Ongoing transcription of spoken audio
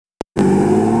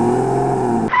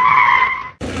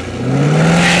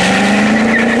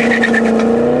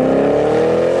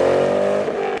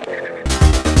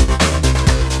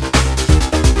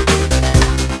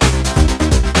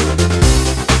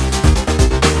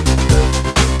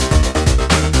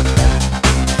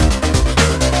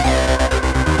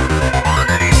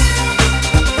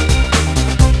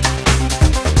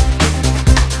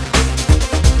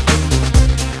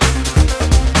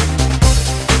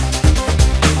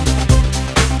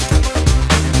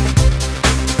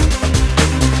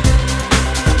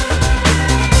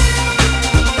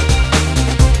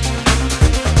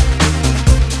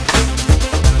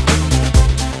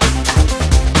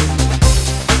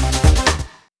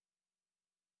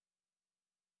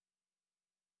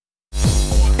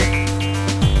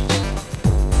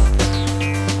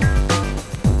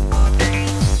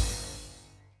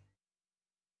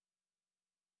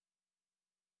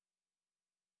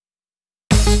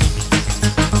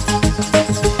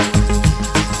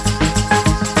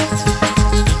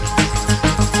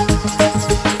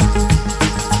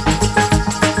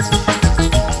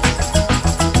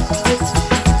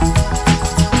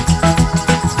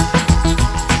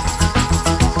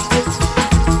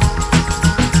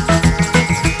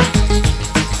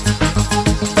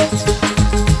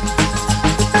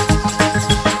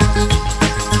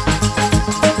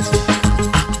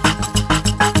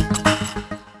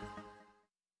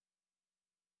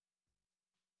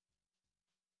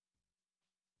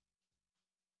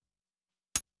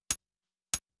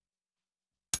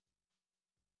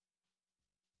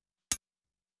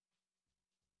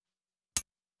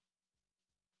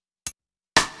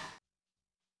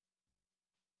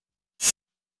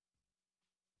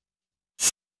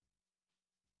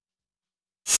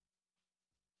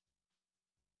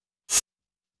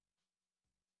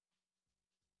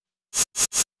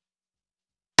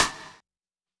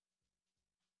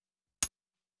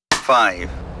5,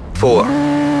 4,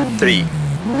 3,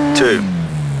 2,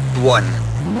 1,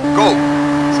 go!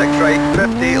 6 right,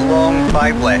 50, long,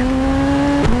 5 left.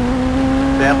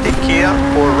 30, care,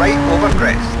 4 right over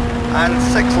crest. And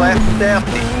 6 left, 30.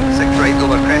 6 right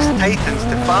over crest, tightens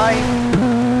to 5.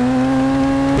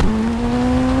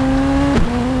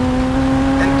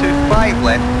 Into 5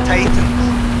 left, tightens.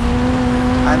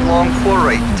 And long 4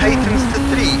 right, tightens to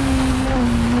 3.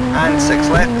 And 6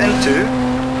 left into.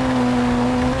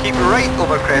 Keep right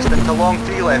over crest into long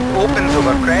 3 left, opens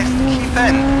over crest, keep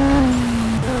in.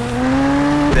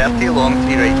 30 long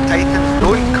 3 right, tightens,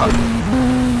 don't cut.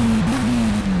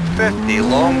 50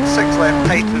 long 6 left,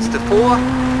 tightens to 4.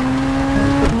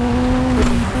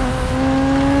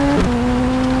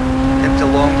 Into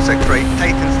long 6 right,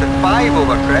 tightens to 5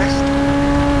 over crest.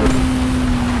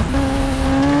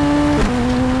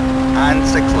 And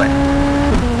 6 left.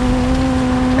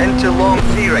 Into long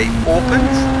 3 right,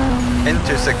 opens.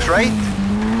 Into 6 right.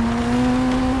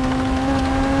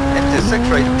 Into 6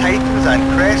 right, tightens and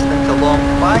crest into long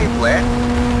 5 left.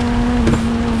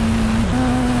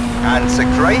 And 6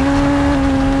 right.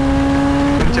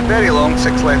 Into very long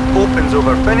 6 left, opens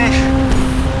over finish.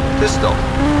 To stop.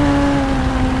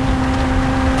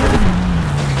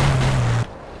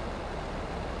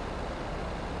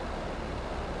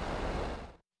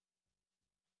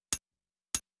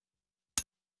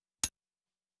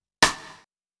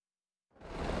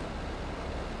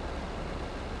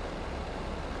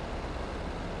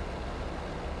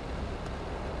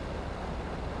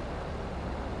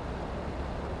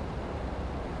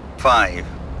 5,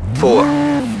 4,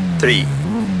 3,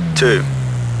 2,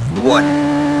 1,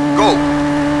 go!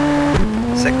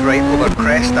 6 right over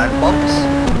crest and bumps.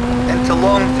 Into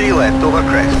long 3 left over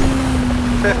crest.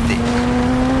 50.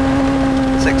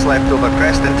 6 left over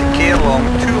crest into care long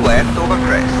 2 left over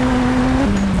crest.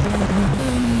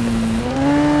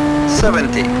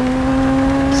 70.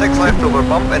 6 left over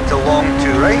bump into long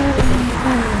 2 right.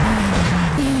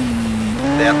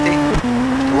 30.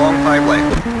 Long 5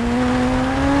 left.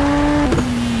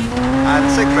 And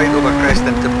 6 right over crest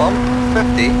into bump,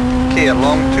 50, care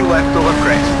long 2 left over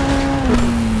crest.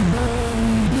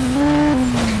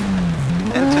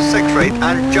 Into 6 right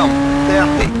and jump,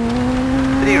 30,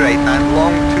 3 right and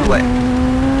long 2 left.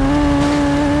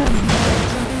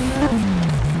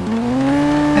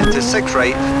 Into 6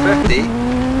 right, 50,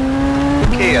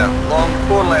 care long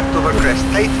 4 left over crest,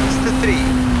 tightens to 3.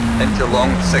 Into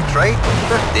long 6 right,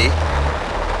 50,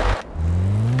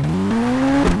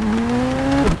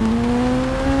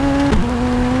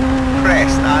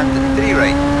 and 3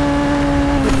 right.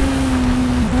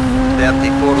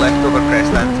 34 left over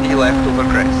crest and 3 left over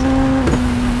crest.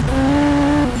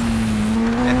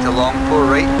 Into long 4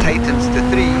 right, tightens to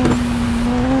 3.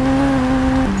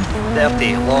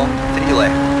 30 long 3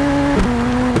 left.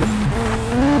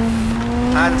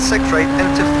 And 6 right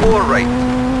into 4 right.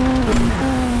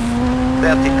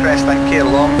 30 crest and care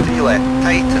long 3 left,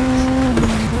 tightens.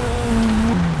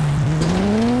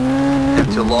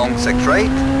 Into long 6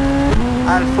 right.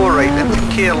 And 4 right into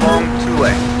care long 2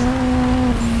 left.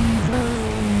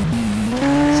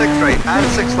 6 right and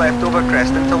 6 left over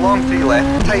crest into long 3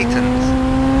 left, tightens.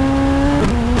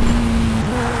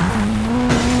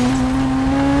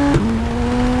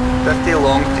 .50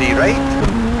 long 3 right.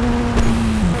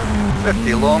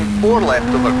 50 long 4 left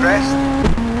over crest.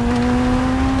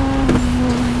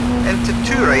 Into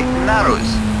 2 right, narrows.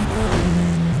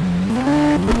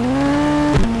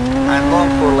 And long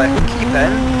 4 left, keep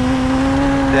in.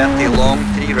 30 long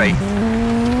 3 right.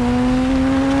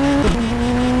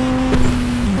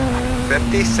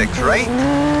 56 right.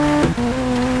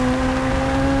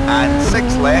 And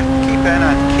 6 left, keep in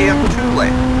and care 2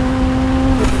 left.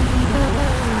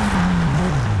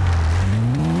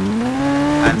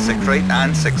 And 6 right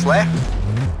and 6 left.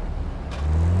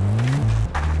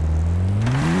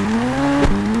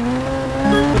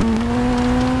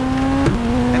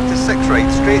 Into 6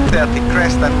 right, straight 30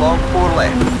 crest and long 4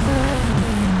 left.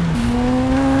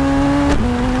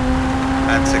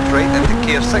 And 6 right into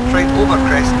care 6 right over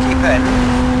crest, keep in.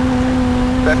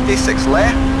 56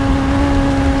 left.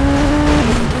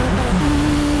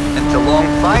 Into long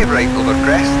 5 right over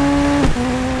crest.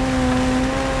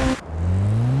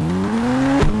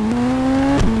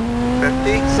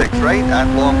 56 right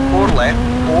and long 4 left,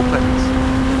 opens.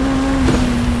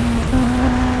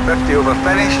 50 over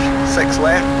finish, 6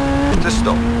 left, to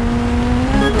stop.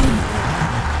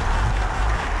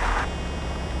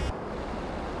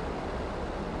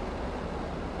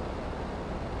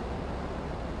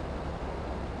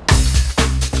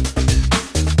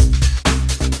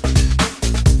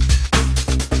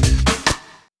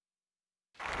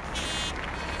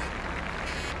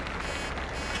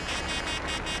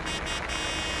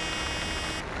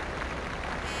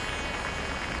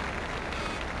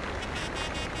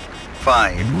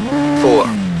 5, 4,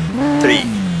 3,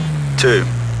 2,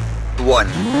 1,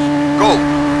 go!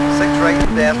 6 right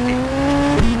 30,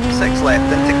 6 left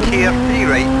into care, 3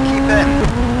 right, keep in,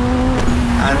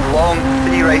 and long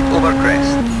 3 right over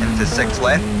crest, into 6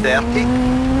 left 30,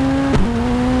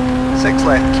 6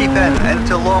 left keep in,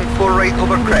 into long 4 right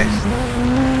over crest,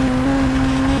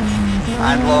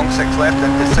 and long 6 left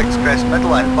into 6 crest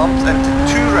middle and bumps into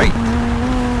 2 right.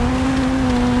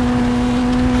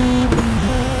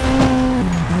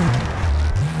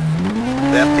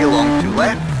 Long 2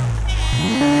 left,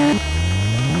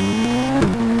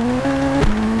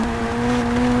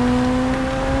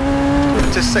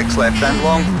 into 6 left and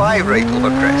long 5 right over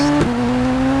crest,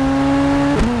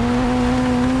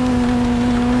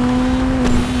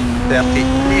 .30,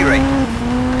 3 right,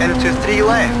 into 3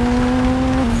 left,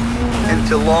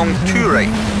 into long 2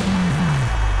 right,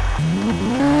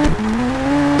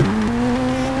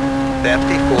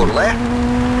 34 left,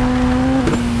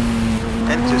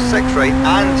 into 6 right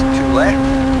and 2 left,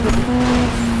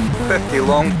 50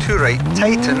 long 2 right,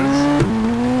 tightens,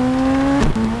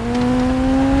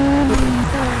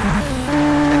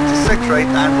 into 6 right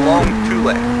and long 2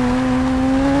 left,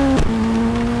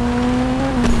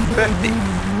 50,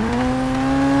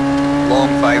 long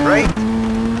 5 right,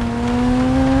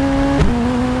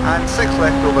 and 6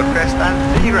 left over crest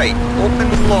and 3 right,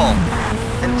 opens long,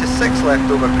 into 6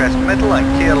 left over crest middle and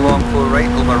care long 4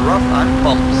 right over rough and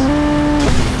bumps,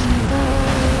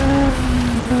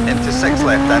 into 6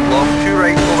 left and long 2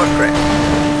 right over crest.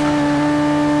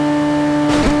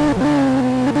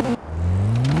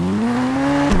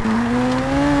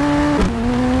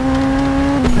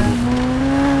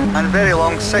 And very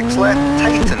long 6 left,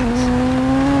 tightens.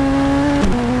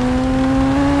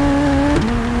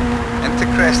 Into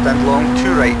crest and long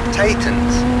 2 right,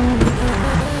 tightens.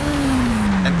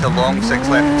 Into long 6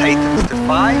 left, tightens to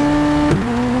 5.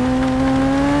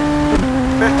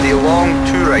 50 long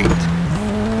 2 right.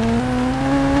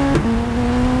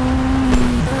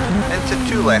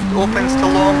 2 left, opens to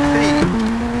long 3,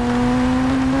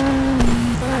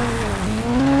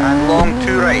 and long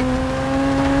 2 right,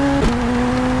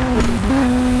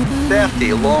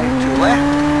 30, long 2 left,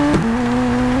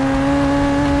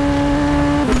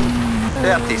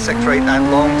 30, 6 right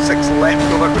and long 6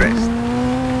 left over crest,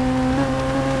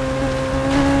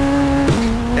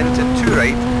 into 2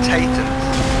 right, tightens,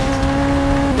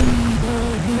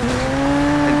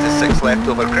 into 6 left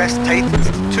over crest, tightens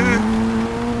to 2,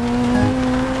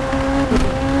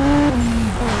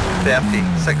 30,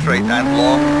 6 right and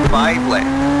long, 5 left.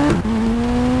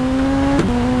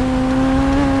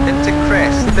 Into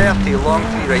crest, 30, long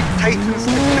 3 right, tightens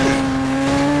to 2.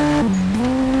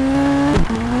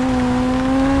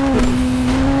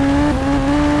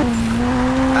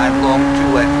 And long 2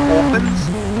 left, opens.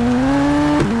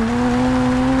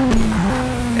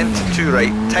 Into 2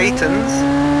 right, tightens.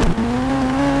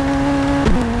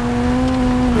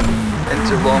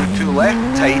 Into long 2 left,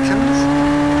 tightens.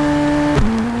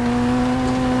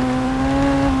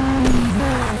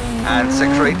 And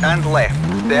 6 right and left,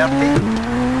 30,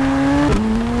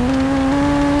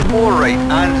 4 right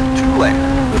and 2 left,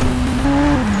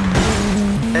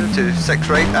 into 6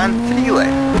 right and 3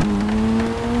 left,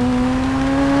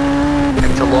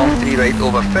 into long 3 right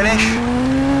over finish,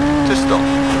 to stop.